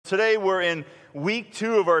Today we're in week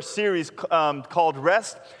 2 of our series called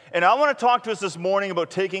Rest, and I want to talk to us this morning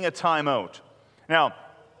about taking a time out. Now,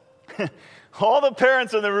 all the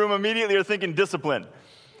parents in the room immediately are thinking discipline.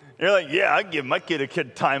 You're like, yeah, I'd give my kid a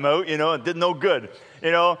time out, it did no good,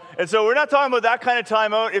 And so we're not talking about that kind of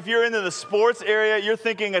time out. If you're into the sports area, you're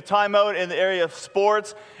thinking a time out in the area of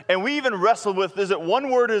sports. And we even wrestled with, is it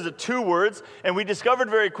one word or is it 2 words? And we discovered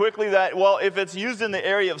very quickly that, well, if it's used in the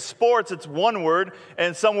area of sports, it's 1 word,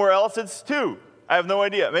 and somewhere else it's 2. I have no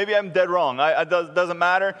idea. Maybe I'm dead wrong. It doesn't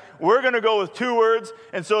matter. We're going to go with 2 words.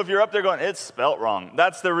 And so if you're up there going, it's spelt wrong,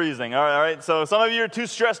 that's the reasoning. All right. So some of you are too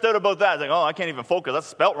stressed out about that. It's like, oh, I can't even focus. That's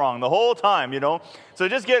spelt wrong the whole time, So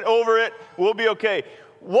just get over it. We'll be okay.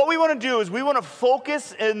 What we want to do is we want to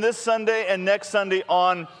focus in this Sunday and next Sunday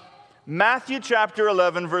on Matthew chapter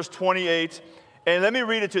 11, verse 28. And let me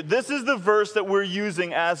read it to you. This is the verse that we're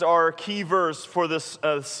using as our key verse for this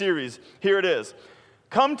series. Here it is.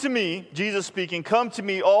 Come to me, Jesus speaking, come to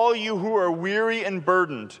me, all you who are weary and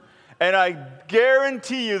burdened. And I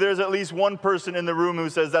guarantee you there's at least one person in the room who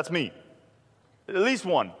says, that's me. At least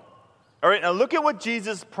one. All right, now look at what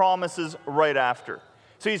Jesus promises right after.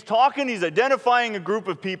 So he's identifying a group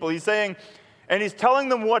of people. He's saying, and he's telling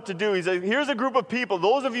them what to do. He's like, here's a group of people.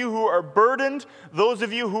 Those of you who are burdened, those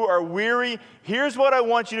of you who are weary, here's what I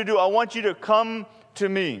want you to do. I want you to come to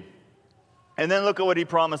me. And then look at what he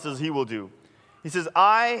promises he will do. He says,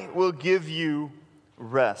 I will give you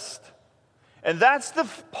rest. And that's the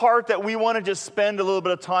part that we want to just spend a little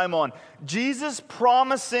bit of time on. Jesus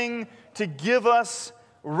promising to give us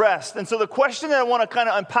rest. And so the question that I want to kind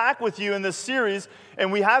of unpack with you in this series,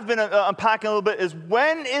 and we have been unpacking a little bit, is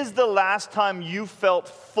when is the last time you felt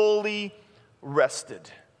fully rested?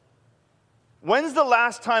 When's the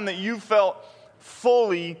last time that you felt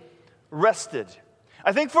fully rested?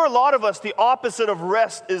 I think for a lot of us, the opposite of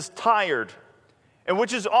rest is tired. And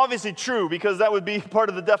which is obviously true because that would be part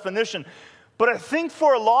of the definition. But I think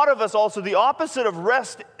for a lot of us also, the opposite of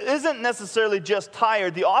rest isn't necessarily just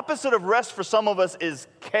tired. The opposite of rest for some of us is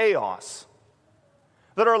chaos.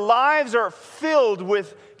 That our lives are filled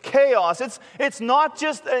with chaos. It's not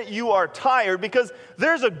just that you are tired, because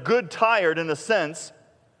there's a good tired in a sense.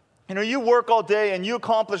 You work all day and you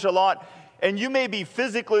accomplish a lot, and you may be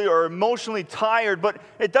physically or emotionally tired, but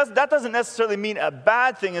that doesn't necessarily mean a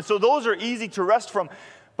bad thing. And so those are easy to rest from.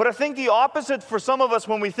 But I think the opposite for some of us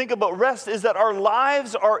when we think about rest is that our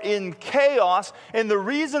lives are in chaos. And the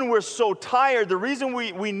reason we're so tired, the reason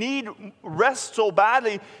we need rest so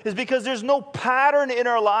badly is because there's no pattern in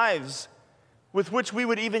our lives with which we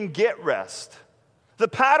would even get rest. The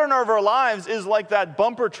pattern of our lives is like that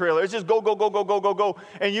bumper trailer. It's just go, go, go, go, go, go, go.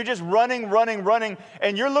 And you're just running.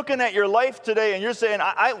 And you're looking at your life today and you're saying,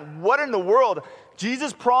 what in the world?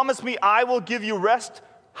 Jesus promised me I will give you rest.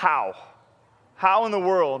 How? How in the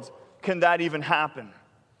world can that even happen?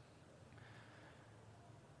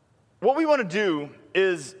 What we want to do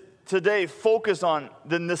is today focus on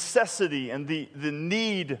the necessity and the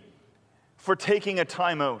need for taking a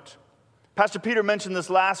time out. Pastor Peter mentioned this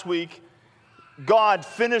last week. God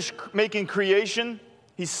finished making creation.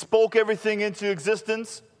 He spoke everything into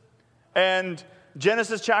existence. And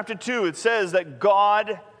Genesis chapter 2, it says that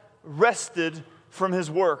God rested from his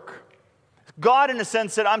work. God, in a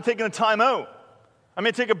sense, said, I'm taking a time out. I'm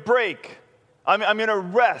going to take a break. I'm going to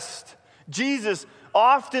rest. Jesus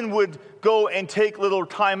often would go and take little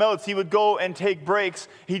timeouts. He would go and take breaks.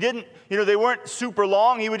 He didn't, they weren't super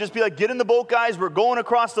long. He would just be like, get in the boat, guys. We're going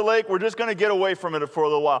across the lake. We're just going to get away from it for a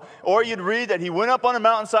little while. Or you'd read that he went up on a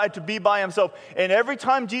mountainside to be by himself. And every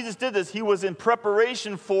time Jesus did this, he was in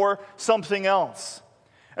preparation for something else.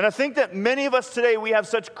 And I think that many of us today, we have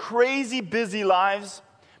such crazy busy lives.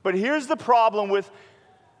 But here's the problem with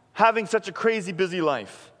having such a crazy busy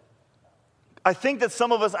life. I think that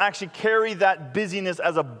some of us actually carry that busyness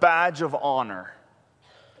as a badge of honor.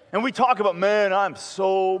 And we talk about, man, I'm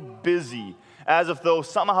so busy, as if though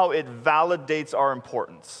somehow it validates our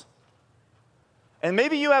importance. And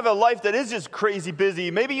maybe you have a life that is just crazy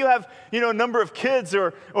busy. Maybe you have, a number of kids,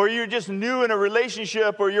 or you're just new in a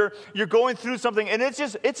relationship, or you're going through something, and it's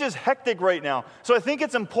just hectic right now. So I think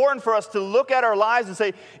it's important for us to look at our lives and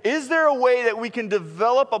say, is there a way that we can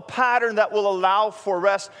develop a pattern that will allow for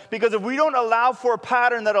rest? Because if we don't allow for a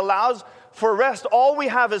pattern that allows for rest, all we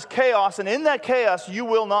have is chaos, and in that chaos, you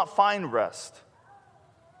will not find rest.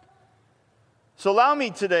 So allow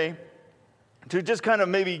me today to just kind of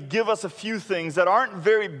maybe give us a few things that aren't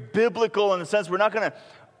very biblical in the sense we're not going to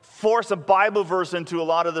force a Bible verse into a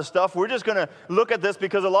lot of this stuff. We're just going to look at this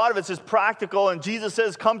because a lot of it's just practical, and Jesus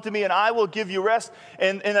says, come to me and I will give you rest.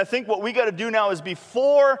 And I think what we got to do now is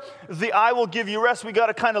before the I will give you rest, we got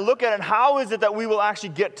to kind of look at it. How is it that we will actually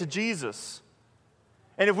get to Jesus?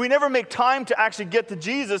 And if we never make time to actually get to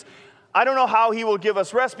Jesus, I don't know how he will give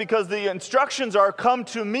us rest, because the instructions are come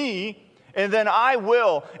to me and then I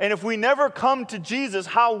will. And if we never come to Jesus,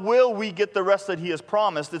 how will we get the rest that he has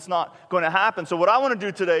promised? It's not going to happen. So what I want to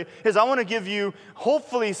do today is I want to give you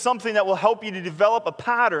hopefully something that will help you to develop a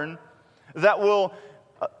pattern that will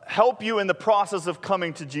help you in the process of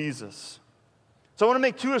coming to Jesus. So I want to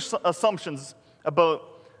make two assumptions about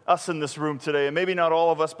us in this room today, and maybe not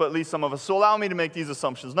all of us, but at least some of us. So allow me to make these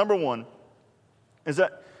assumptions. Number one is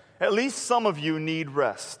that at least some of you need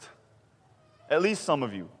rest. At least some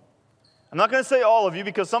of you. I'm not going to say all of you,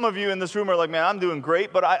 because some of you in this room are like, man, I'm doing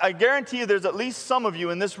great, but I guarantee you there's at least some of you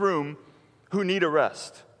in this room who need a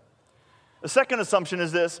rest. The second assumption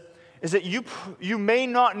is this, is that you may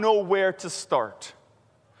not know where to start.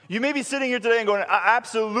 You may be sitting here today and going,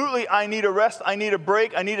 absolutely, I need a rest, I need a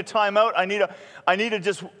break, I need a timeout, I need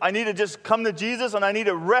to just come to Jesus, and I need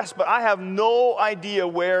a rest, but I have no idea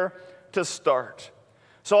where to start.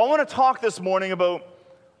 So I want to talk this morning about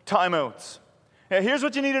timeouts. Now, here's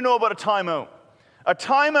what you need to know about a timeout. A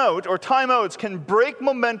timeout or timeouts can break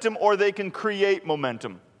momentum, or they can create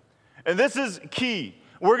momentum. And this is key.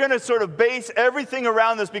 We're going to sort of base everything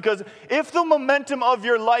around this, because if the momentum of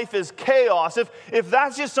your life is chaos, if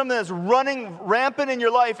that's just something that's running rampant in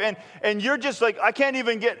your life, and you're just like, I can't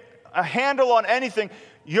even get a handle on anything,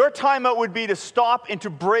 your timeout would be to stop and to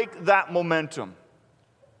break that momentum.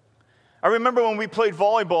 I remember when we played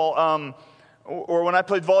volleyball, or when I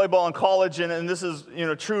played volleyball in college, and this is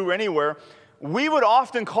true anywhere, we would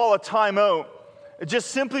often call a timeout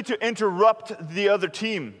just simply to interrupt the other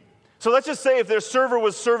team. So let's just say if their server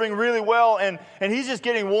was serving really well, and he's just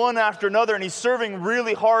getting one after another, and he's serving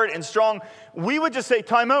really hard and strong, we would just say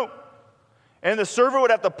timeout. And the server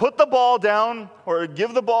would have to put the ball down, or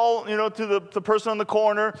give the ball to the person on the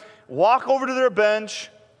corner, walk over to their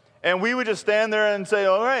bench, and we would just stand there and say,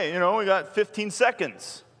 all right, we got 15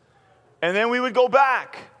 seconds. And then we would go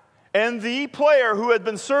back. And the player who had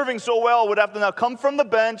been serving so well would have to now come from the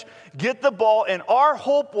bench, get the ball, and our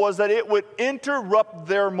hope was that it would interrupt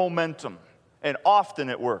their momentum. And often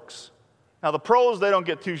it works. Now the pros, they don't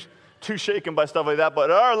get too shaken by stuff like that,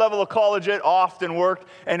 but at our level of college, it often worked,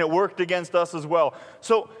 and it worked against us as well.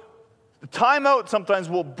 So the timeout sometimes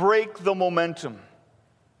will break the momentum.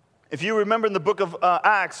 If you remember in the book of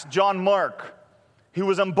Acts, John Mark, he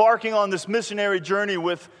was embarking on this missionary journey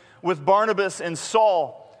with Barnabas and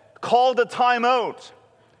Saul, called a timeout,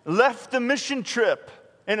 left the mission trip,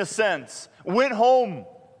 in a sense, went home,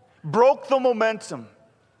 broke the momentum.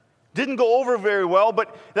 Didn't go over very well,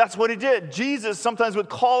 but that's what he did. Jesus sometimes would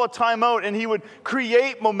call a timeout, and he would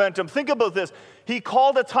create momentum. Think about this. He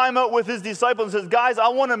called a timeout with his disciples and says, guys, I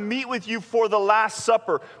want to meet with you for the Last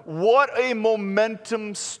Supper. What a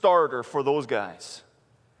momentum starter for those guys.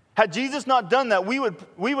 Had Jesus not done that, we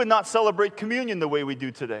would not celebrate communion the way we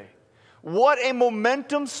do today. What a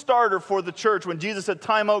momentum starter for the church when Jesus said,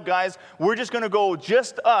 time out, guys. We're just going to go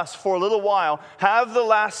just us for a little while, have the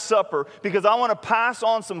Last Supper, because I want to pass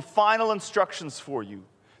on some final instructions for you.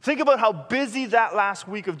 Think about how busy that last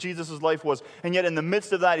week of Jesus' life was, and yet in the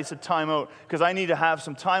midst of that, he said, time out, because I need to have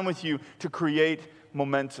some time with you to create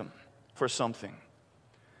momentum for something.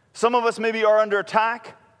 Some of us maybe are under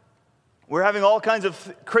attack. We're having all kinds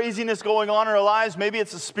of craziness going on in our lives. Maybe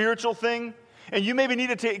it's a spiritual thing. And you maybe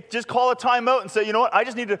need to just call a timeout and say, you know what, I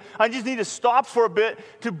just need to stop for a bit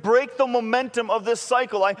to break the momentum of this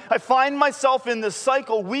cycle. I find myself in this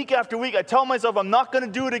cycle week after week. I tell myself I'm not going to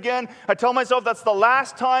do it again. I tell myself that's the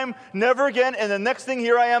last time, never again. And the next thing,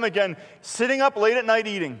 here I am again, sitting up late at night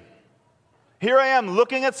eating. Here I am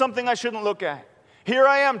looking at something I shouldn't look at. Here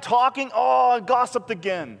I am talking, I gossiped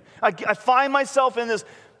again. I find myself in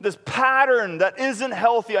this pattern that isn't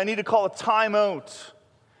healthy. I need to call a timeout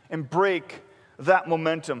and break that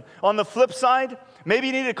momentum. On the flip side, maybe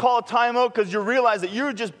you need to call a timeout because you realize that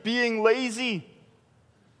you're just being lazy.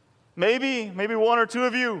 Maybe one or two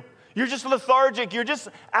of you. You're just lethargic. You're just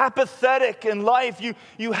apathetic in life.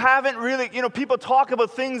 You haven't really, people talk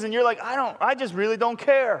about things and you're like, I just really don't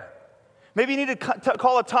care. Maybe you need to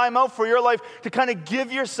call a timeout for your life to kind of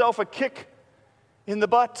give yourself a kick in the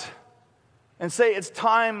butt and say it's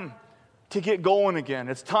time to get going again.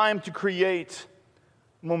 It's time to create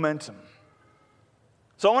momentum.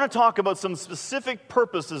 So I want to talk about some specific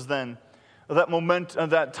purposes then that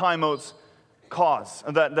timeouts cause,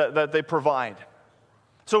 that they provide.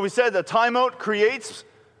 So we said that timeout creates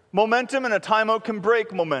momentum, and a timeout can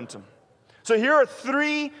break momentum. So here are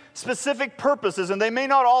 3 specific purposes, and they may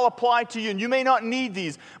not all apply to you, and you may not need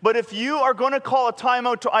these. But if you are going to call a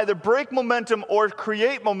timeout to either break momentum or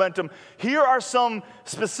create momentum, here are some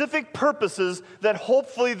specific purposes that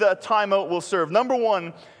hopefully the timeout will serve. Number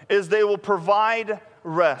 1 is they will provide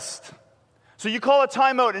rest. So you call a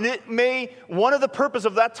timeout, and one of the purpose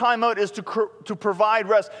of that timeout is to provide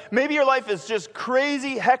rest. Maybe your life is just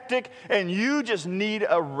crazy, hectic, and you just need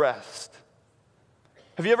a rest.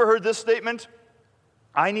 Have you ever heard this statement?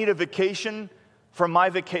 I need a vacation from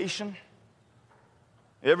my vacation.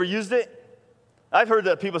 You ever used it? I've heard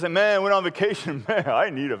that people say, man, I went on vacation. Man,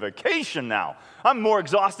 I need a vacation now. I'm more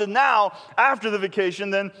exhausted now after the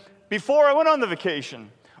vacation than before I went on the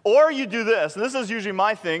vacation. Or you do this, and this is usually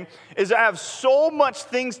my thing, is I have so much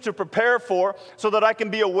things to prepare for so that I can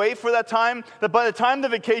be away for that time, that by the time the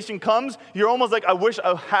vacation comes, you're almost like, I wish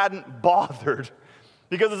I hadn't bothered.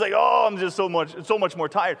 Because it's like, oh, I'm just so much more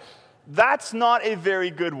tired. That's not a very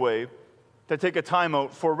good way to take a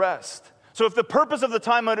timeout for rest. So if the purpose of the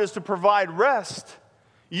timeout is to provide rest,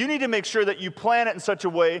 you need to make sure that you plan it in such a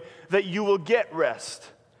way that you will get rest.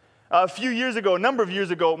 A number of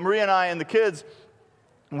years ago, Maria and I and the kids,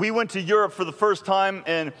 we went to Europe for the first time,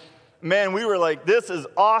 and man, we were like, this is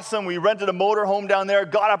awesome. We rented a motorhome down there,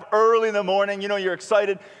 got up early in the morning, you're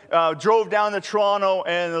excited, drove down to Toronto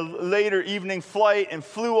and a later evening flight and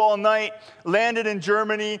flew all night, landed in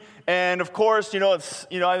Germany, and of course,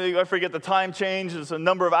 I forget the time change, it's a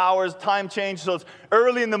number of hours time change, so it's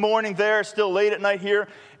early in the morning there, still late at night here,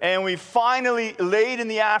 and we finally, late in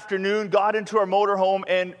the afternoon, got into our motorhome,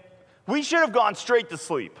 and we should have gone straight to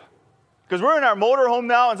sleep. Because we're in our motorhome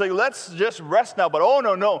now, and it's like, let's just rest now. But oh,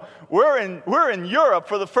 no. We're in Europe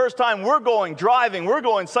for the first time. We're going driving. We're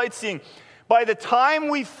going sightseeing. By the time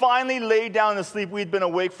we finally laid down to sleep, we'd been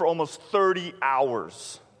awake for almost 30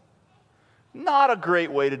 hours. Not a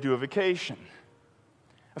great way to do a vacation.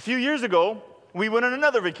 A few years ago, we went on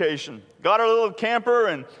another vacation. Got our little camper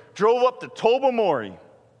and drove up to Tobermory.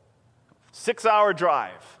 6-hour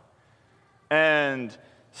drive. And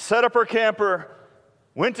set up our camper,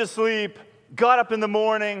 went to sleep, got up in the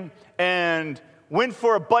morning, and went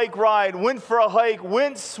for a bike ride, went for a hike,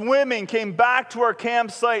 went swimming, came back to our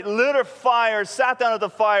campsite, lit a fire, sat down at the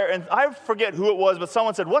fire, and I forget who it was, but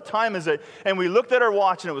someone said, what time is it? And we looked at our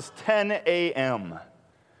watch, and it was 10 a.m.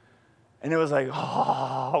 And it was like,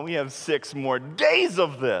 oh, we have 6 more days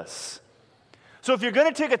of this. So if you're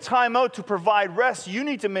going to take a time out to provide rest, you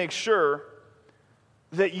need to make sure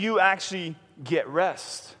that you actually get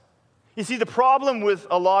rest. You see, the problem with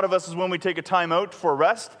a lot of us is when we take a time out for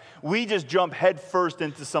rest, we just jump headfirst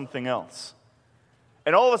into something else.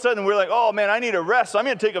 And all of a sudden, we're like, oh, man, I need a rest. So I'm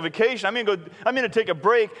going to take a vacation. I'm going to take a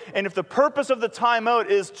break. And if the purpose of the time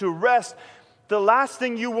out is to rest, the last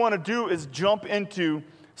thing you want to do is jump into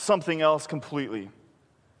something else completely.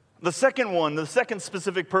 The second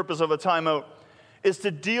specific purpose of a time out is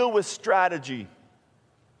to deal with strategy.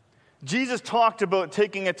 Jesus talked about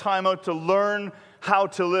taking a time out to learn how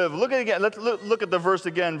to live. Look at it again. Let's look at the verse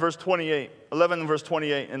again, verse 28, 11 verse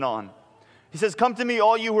 28 and on. He says, come to me,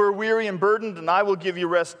 all you who are weary and burdened, and I will give you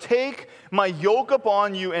rest. Take my yoke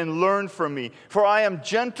upon you and learn from me. For I am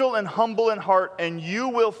gentle and humble in heart, and you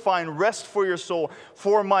will find rest for your soul.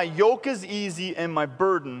 For my yoke is easy and my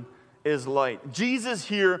burden is light. Jesus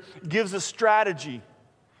here gives a strategy.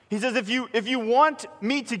 He says, if you want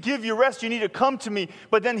me to give you rest, you need to come to me.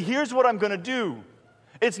 But then here's what I'm going to do.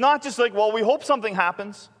 It's not just like, well, we hope something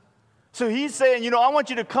happens. So he's saying, I want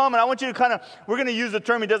you to come, and I want you to we're going to use the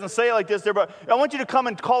term, he doesn't say it like this there, but I want you to come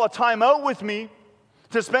and call a time out with me,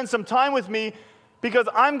 to spend some time with me, because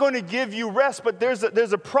I'm going to give you rest. But there's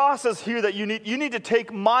a process here that you need to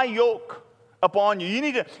take my yoke upon you. You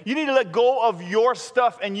need to let go of your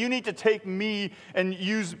stuff, and you need to take me and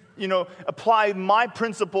apply my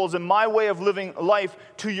principles and my way of living life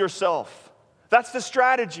to yourself. That's the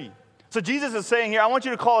strategy. So Jesus is saying here, I want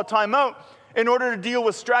you to call a time out in order to deal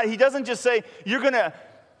with strategy. He doesn't just say, you're going to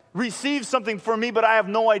receive something from me, but I have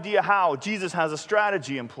no idea how. Jesus has a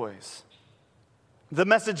strategy in place. The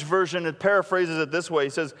Message version, it paraphrases it this way. He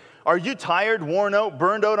says, are you tired, worn out,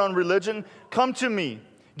 burned out on religion? Come to me.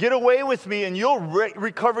 Get away with me, and you'll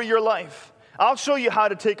recover your life. I'll show you how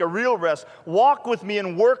to take a real rest. Walk with me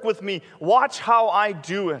and work with me. Watch how I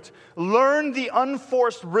do it. Learn the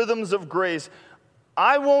unforced rhythms of grace.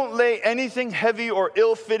 I won't lay anything heavy or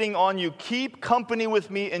ill-fitting on you. Keep company with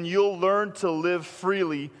me, and you'll learn to live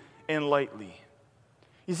freely and lightly.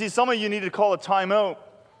 You see, some of you need to call a time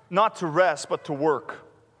out, not to rest, but to work.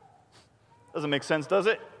 Doesn't make sense, does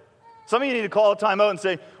it? Some of you need to call a time out and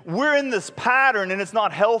say, we're in this pattern, and it's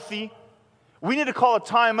not healthy. We need to call a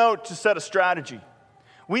timeout to set a strategy.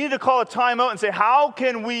 We need to call a timeout and say, how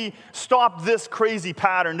can we stop this crazy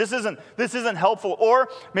pattern? This isn't helpful. Or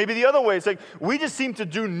maybe the other way, it's like we just seem to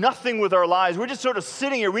do nothing with our lives. We're just sort of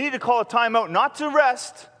sitting here. We need to call a timeout, not to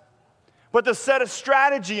rest, but to set a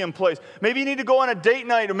strategy in place. Maybe you need to go on a date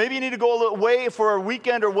night, or maybe you need to go a little way for a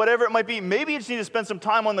weekend or whatever it might be. Maybe you just need to spend some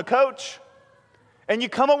time on the couch. And you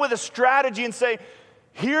come up with a strategy and say,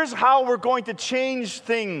 here's how we're going to change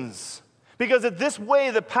things. Because at this way,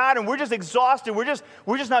 the pattern, we're just exhausted. We're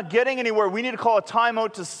just not getting anywhere. We need to call a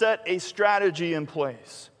timeout to set a strategy in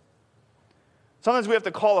place. Sometimes we have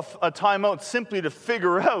to call a timeout simply to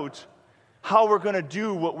figure out how we're going to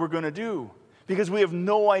do what we're going to do. Because we have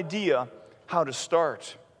no idea how to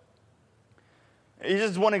start. Here's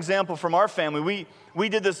just one example from our family. We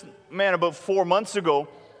did this, about 4 months ago.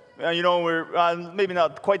 We're maybe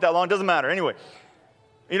not quite that long. Doesn't matter. Anyway,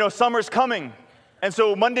 summer's coming. And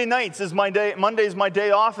so Monday nights is my day. Monday's my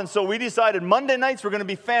day off. And so we decided Monday nights were going to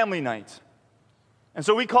be family night. And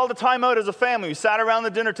so we called a timeout as a family. We sat around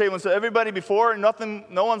the dinner table and said, everybody, before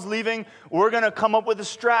no one's leaving, we're going to come up with a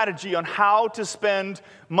strategy on how to spend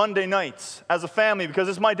Monday nights as a family, because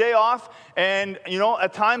it's my day off. And,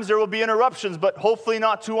 at times there will be interruptions, but hopefully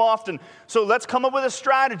not too often. So let's come up with a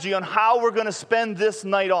strategy on how we're going to spend this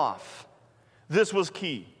night off. This was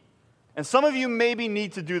key. And some of you maybe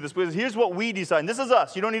need to do this, because here's what we decided. This is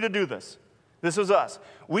us. You don't need to do this. This was us.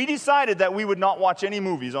 We decided that we would not watch any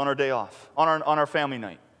movies on our day off, on our family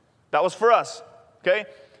night. That was for us, okay?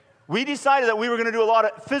 We decided that we were going to do a lot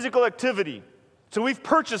of physical activity. So we've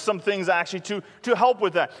purchased some things actually to help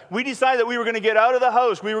with that. We decided that we were going to get out of the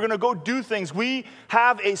house. We were going to go do things. We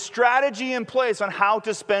have a strategy in place on how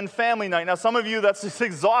to spend family night. Now, some of you, that's just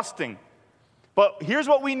exhausting. But here's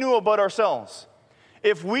what we knew about ourselves.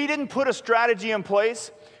 If we didn't put a strategy in place,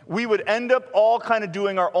 we would end up all kind of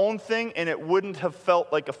doing our own thing, and it wouldn't have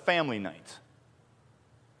felt like a family night.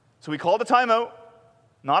 So we called a timeout,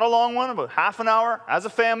 not a long one, about half an hour, as a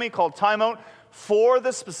family, called timeout, for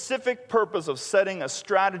the specific purpose of setting a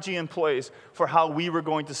strategy in place for how we were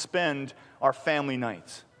going to spend our family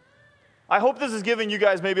nights. I hope this is giving you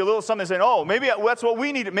guys maybe a little something, saying, oh, maybe that's what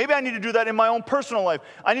we need. Maybe I need to do that in my own personal life.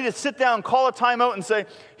 I need to sit down, call a timeout, and say,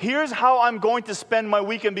 here's how I'm going to spend my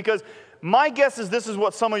weekend, because my guess is this is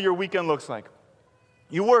what some of your weekend looks like.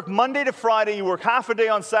 You work Monday to Friday, you work half a day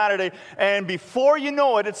on Saturday, and before you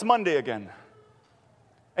know it, it's Monday again.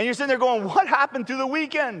 And you're sitting there going, what happened to the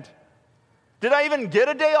weekend? Did I even get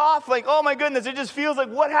a day off? Like, oh my goodness, it just feels like,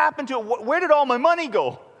 what happened to it? Where did all my money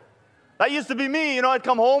go? That used to be me. I'd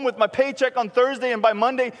come home with my paycheck on Thursday, and by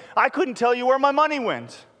Monday, I couldn't tell you where my money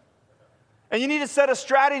went. And you need to set a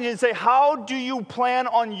strategy and say, how do you plan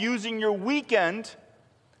on using your weekend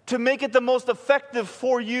to make it the most effective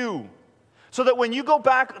for you? So that when you go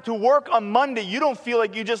back to work on Monday, you don't feel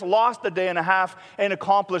like you just lost a day and a half and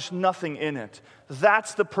accomplished nothing in it.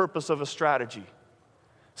 That's the purpose of a strategy.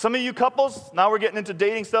 Some of you couples, now we're getting into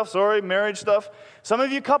dating stuff, marriage stuff. Some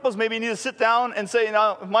of you couples maybe need to sit down and say,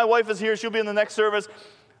 if my wife is here, she'll be in the next service.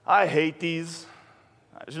 I hate these.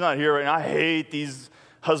 She's not here right now. I hate these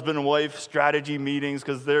husband and wife strategy meetings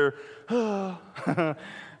because they're,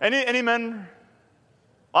 any men?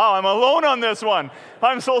 Oh, I'm alone on this one.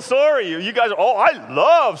 I'm so sorry. You guys I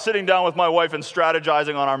love sitting down with my wife and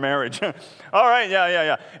strategizing on our marriage. All right,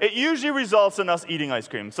 yeah. It usually results in us eating ice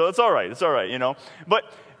cream, so it's all right,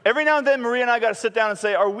 But every now and then, Maria and I got to sit down and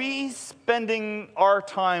say, are we spending our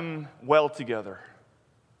time well together?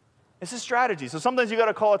 It's a strategy. So sometimes you got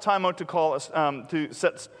to call a timeout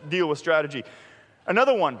to deal with strategy.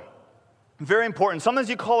 Another one, very important. Sometimes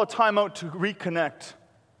you call a timeout to reconnect.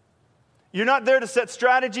 You're not there to set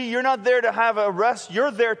strategy. You're not there to have a rest.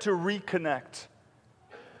 You're there to reconnect.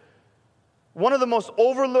 One of the most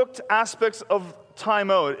overlooked aspects of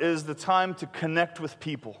timeout is the time to connect with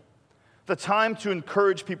people, the time to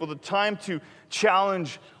encourage people, the time to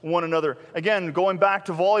challenge one another. Again, going back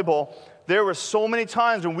to volleyball, there were so many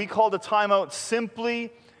times when we called a timeout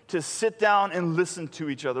simply to sit down and listen to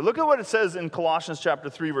each other. Look at what it says in Colossians chapter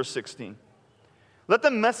 3, verse 16. Let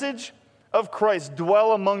the message of Christ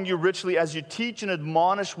dwell among you richly as you teach and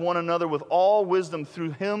admonish one another with all wisdom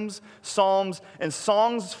through hymns, psalms, and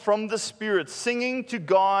songs from the Spirit, singing to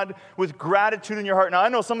God with gratitude in your heart. Now, I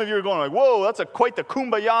know some of you are going like, whoa, that's quite the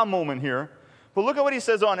kumbaya moment here. But look at what he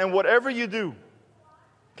says on, and whatever you do,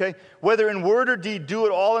 okay, whether in word or deed, do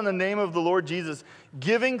it all in the name of the Lord Jesus,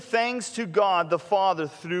 giving thanks to God the Father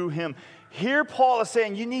through him. Here Paul is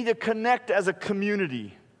saying you need to connect as a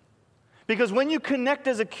community. Because when you connect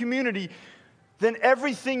as a community, then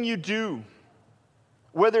everything you do,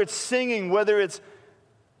 whether it's singing, whether it's,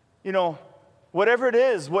 whatever it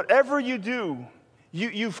is, whatever you do,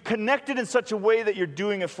 you've connected in such a way that you're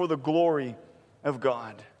doing it for the glory of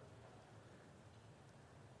God.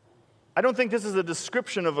 I don't think this is a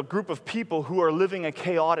description of a group of people who are living a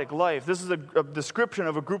chaotic life. This is a description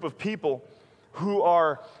of a group of people who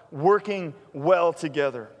are working well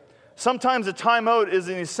together. Sometimes a timeout is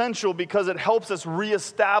an essential because it helps us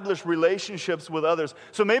reestablish relationships with others.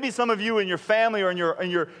 So maybe some of you in your family or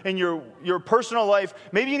in your personal life,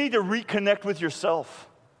 maybe you need to reconnect with yourself.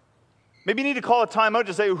 Maybe you need to call a timeout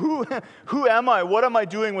to say, who am I? What am I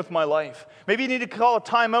doing with my life? Maybe you need to call a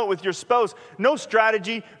timeout with your spouse. No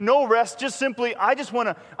strategy, no rest, just simply, I just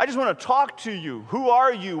want to talk to you. Who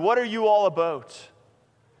are you? What are you all about?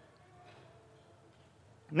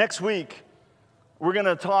 Next week, we're going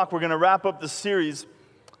to wrap up this series,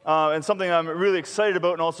 and something I'm really excited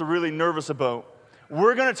about and also really nervous about.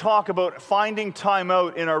 We're going to talk about finding time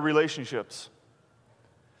out in our relationships.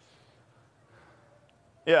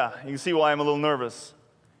 Yeah, you can see why I'm a little nervous.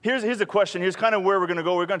 Here's a question. Here's kind of where we're going to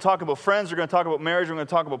go. We're going to talk about friends. We're going to talk about marriage. We're going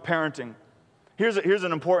to talk about parenting. Here's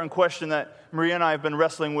an important question that Maria and I have been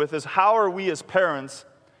wrestling with is how are we as parents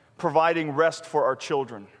providing rest for our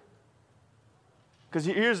children? Because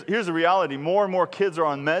here's the reality. More and more kids are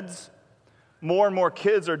on meds. More and more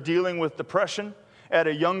kids are dealing with depression at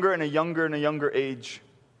a younger age.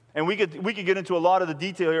 And we could get into a lot of the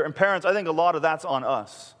detail here. And parents, I think a lot of that's on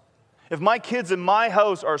us. If my kids in my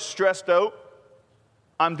house are stressed out,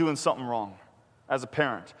 I'm doing something wrong as a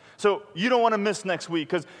parent. So you don't want to miss next week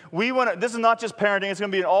because this is not just parenting, it's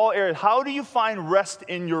going to be in all areas. How do you find rest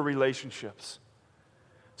in your relationships?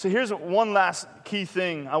 So here's one last key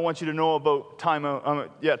thing I want you to know about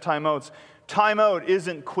timeouts. Timeout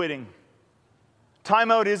isn't quitting.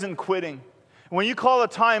 Timeout isn't quitting. When you call a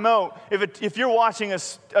timeout, if you're watching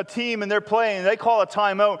a team and they're playing and they call a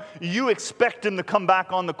timeout, you expect them to come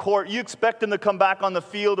back on the court. You expect them to come back on the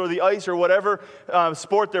field or the ice or whatever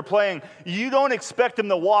sport they're playing. You don't expect them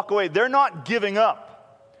to walk away. They're not giving up.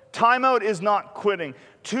 Timeout is not quitting.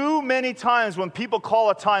 Too many times when people call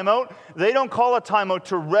a timeout, they don't call a timeout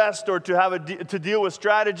to rest or to deal with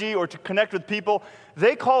strategy or to connect with people.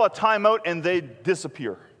 They call a timeout and they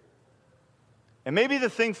disappear. And maybe the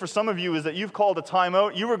thing for some of you is that you've called a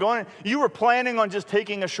timeout. You were planning on just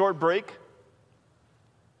taking a short break.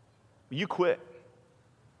 You quit.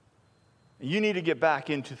 You need to get back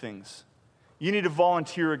into things. You need to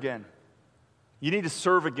volunteer again. You need to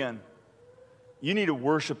serve again. You need to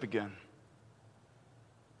worship again.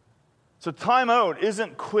 So timeout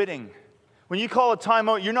isn't quitting. When you call a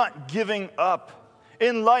timeout, you're not giving up.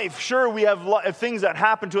 In life, sure, we have things that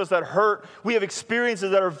happen to us that hurt. We have experiences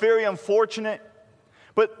that are very unfortunate.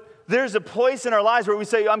 But there's a place in our lives where we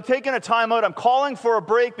say, I'm taking a time out, I'm calling for a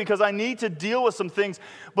break because I need to deal with some things.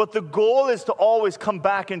 But the goal is to always come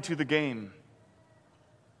back into the game.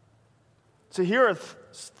 So here are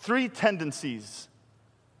three tendencies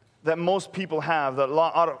that most people have, that a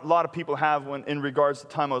lot of people have in regards to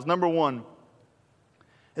timeouts. Number one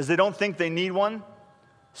is they don't think they need one,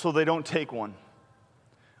 so they don't take one.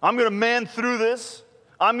 I'm going to man through this.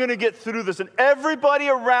 I'm going to get through this. And everybody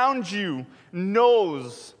around you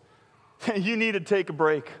knows you need to take a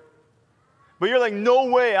break. But you're like,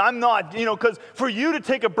 no way, I'm not, because for you to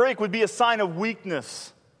take a break would be a sign of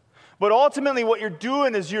weakness. But ultimately what you're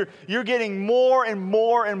doing is you're getting more and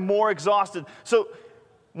more and more exhausted. So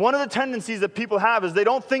one of the tendencies that people have is they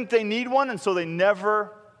don't think they need one, and so they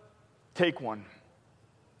never take one.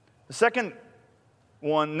 The second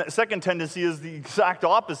tendency is the exact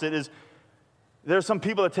opposite, is there's some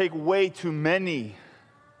people that take way too many.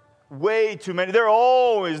 Way too many. They're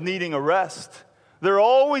always needing a rest. They're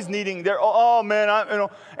always needing.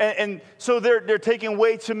 And so they're taking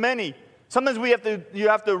way too many. Sometimes you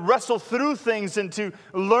have to wrestle through things and to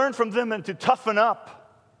learn from them and to toughen up.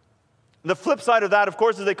 The flip side of that, of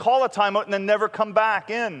course, is they call a timeout and then never come back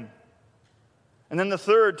in. And then the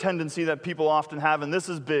third tendency that people often have, and this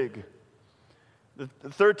is big. The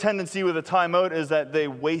third tendency with a timeout is that they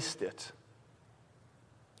waste it.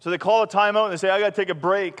 So they call a timeout and they say, I got to take a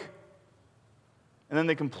break. And then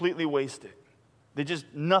they completely waste it.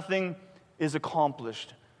 Nothing is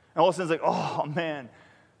accomplished. And all of a sudden it's like, oh man,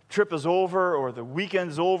 trip is over, or the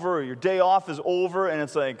weekend's over, or your day off is over, and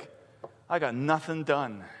it's like, I got nothing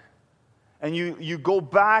done. And you go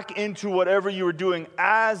back into whatever you were doing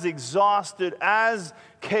as exhausted, as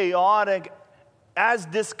chaotic, as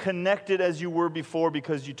disconnected as you were before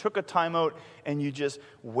because you took a timeout and you just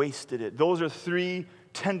wasted it. Those are three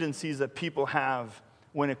tendencies that people have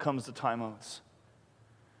when it comes to timeouts.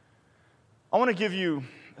 I want to give you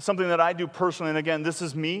something that I do personally, and again, this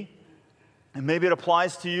is me, and maybe it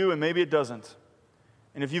applies to you, and maybe it doesn't.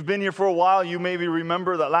 And if you've been here for a while, you maybe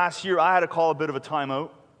remember that last year I had to call a bit of a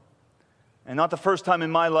timeout. And not the first time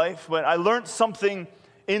in my life, but I learned something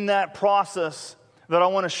in that process that I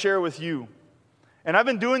want to share with you. And I've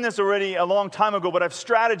been doing this already a long time ago, but I've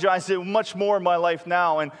strategized it much more in my life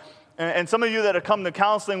now. And some of you that have come to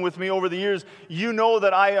counseling with me over the years, you know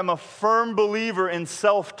that I am a firm believer in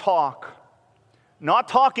self-talk. Not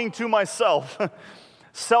talking to myself,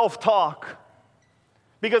 self-talk.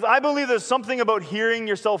 Because I believe there's something about hearing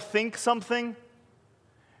yourself think something,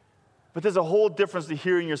 but there's a whole difference to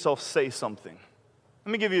hearing yourself say something.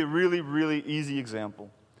 Let me give you a really, really easy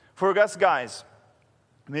example. For us guys,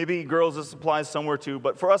 maybe girls this applies somewhere too,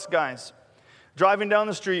 but for us guys, driving down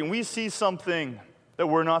the street and we see something that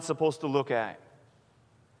we're not supposed to look at.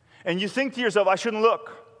 And you think to yourself, I shouldn't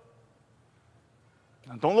look.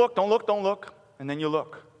 Don't look, don't look, don't look. And then you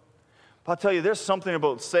look. But I'll tell you, there's something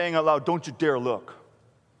about saying out loud, don't you dare look.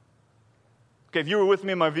 Okay, if you were with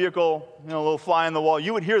me in my vehicle, a little fly on the wall,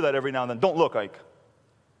 you would hear that every now and then. Don't look, Ike.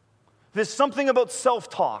 There's something about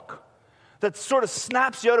self-talk that sort of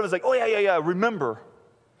snaps you out of it. It's like, oh, yeah, remember.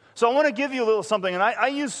 So I want to give you a little something, and I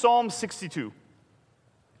use Psalm 62.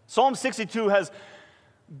 Psalm 62 has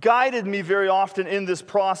guided me very often in this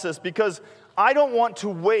process because I don't want to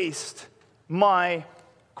waste my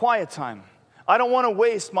quiet time. I don't want to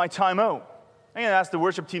waste my time out. I'm going to ask the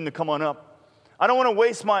worship team to come on up. I don't want to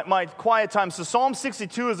waste my quiet time. So Psalm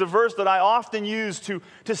 62 is a verse that I often use to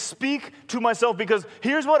speak to myself because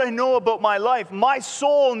here's what I know about my life. My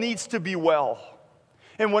soul needs to be well.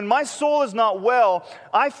 And when my soul is not well,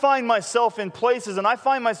 I find myself in places and I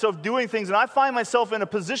find myself doing things and I find myself in a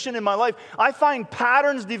position in my life. I find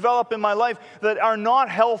patterns develop in my life that are not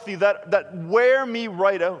healthy, that wear me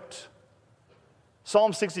right out.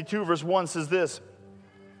 Psalm 62 verse 1 says this,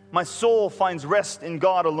 my soul finds rest in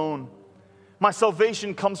God alone. My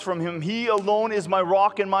salvation comes from Him. He alone is my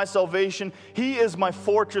rock and my salvation. He is my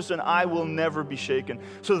fortress and I will never be shaken.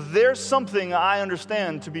 So there's something I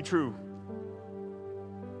understand to be true.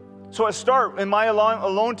 So I start in my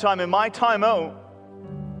alone time, in my time out,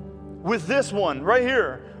 with this one right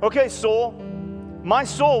here. Okay, soul, my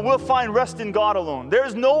soul will find rest in God alone. There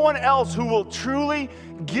is no one else who will truly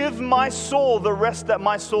give my soul the rest that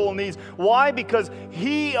my soul needs. Why? Because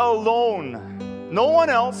He alone, no one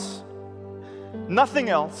else, nothing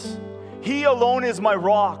else. He alone is my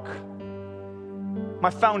rock, my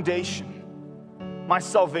foundation, my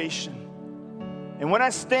salvation. And when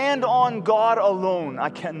I stand on God alone,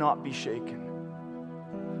 I cannot be shaken.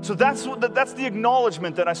 So that's the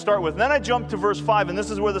acknowledgement that I start with. And then I jump to verse 5, and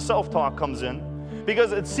this is where the self-talk comes in.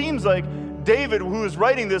 Because it seems like David, who is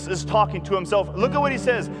writing this, is talking to himself. Look at what he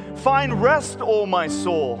says. Find rest, O my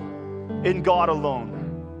soul, in God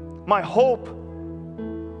alone. My hope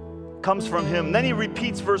comes from Him. Then he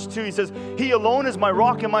repeats verse 2. He says, He alone is my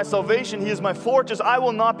rock and my salvation. He is my fortress. I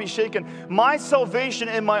will not be shaken. My salvation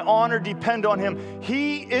and my honor depend on Him.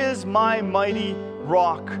 He is my mighty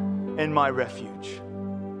rock and my refuge.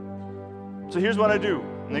 So here's what I do.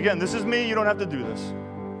 And again, this is me. You don't have to do this.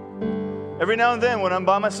 Every now and then when I'm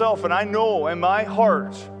by myself and I know in my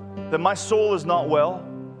heart that my soul is not well,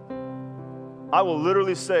 I will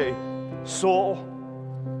literally say, soul,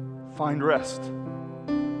 find rest.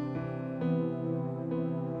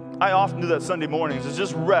 I often do that Sunday mornings. It's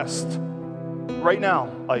just rest. Right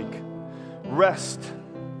now, Ike. Rest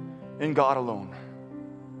in God alone.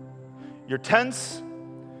 You're tense.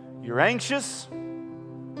 You're anxious.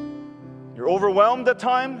 You're overwhelmed at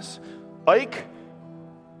times. Ike,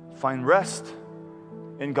 find rest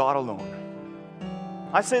in God alone.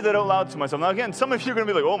 I say that out loud to myself. Now again, some of you are going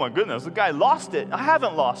to be like, oh my goodness, the guy lost it. I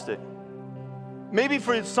haven't lost it. Maybe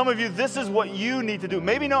for some of you, this is what you need to do.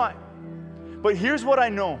 Maybe not. But here's what I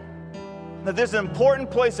know. That there's an important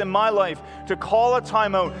place in my life to call a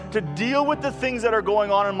timeout, to deal with the things that are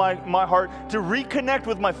going on in my heart, to reconnect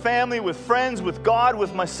with my family, with friends, with God,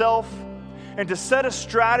 with myself, and to set a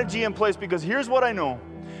strategy in place. Because here's what I know,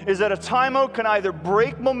 is that a timeout can either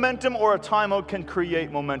break momentum or a timeout can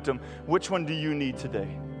create momentum. Which one do you need today?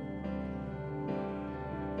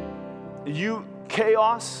 You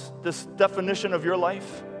chaos, this definition of your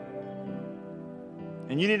life,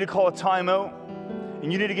 and you need to call a timeout.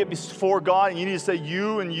 And you need to get before God, and you need to say,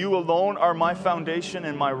 you and you alone are my foundation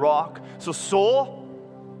and my rock. So soul,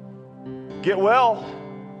 get well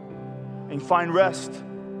and find rest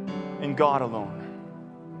in God alone.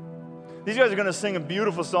 These guys are going to sing a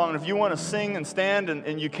beautiful song, and if you want to sing and stand,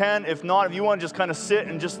 and you can. If not, if you want to just kind of sit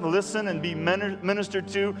and just listen and be ministered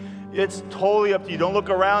to, it's totally up to you. Don't look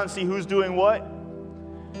around and see who's doing what.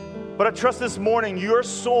 But I trust this morning your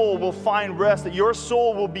soul will find rest, that your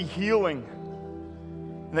soul will be healing.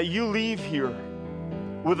 And that you leave here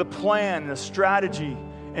with a plan and a strategy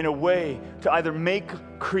and a way to either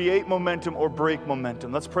create momentum or break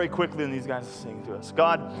momentum. Let's pray quickly, and these guys are singing to us.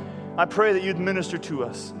 God, I pray that you'd minister to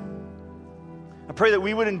us. I pray that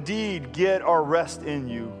we would indeed get our rest in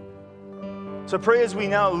you. So I pray as we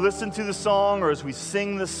now listen to the song or as we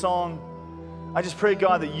sing this song, I just pray,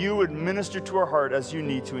 God, that you would minister to our heart as you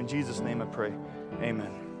need to. In Jesus' name I pray.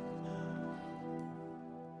 Amen.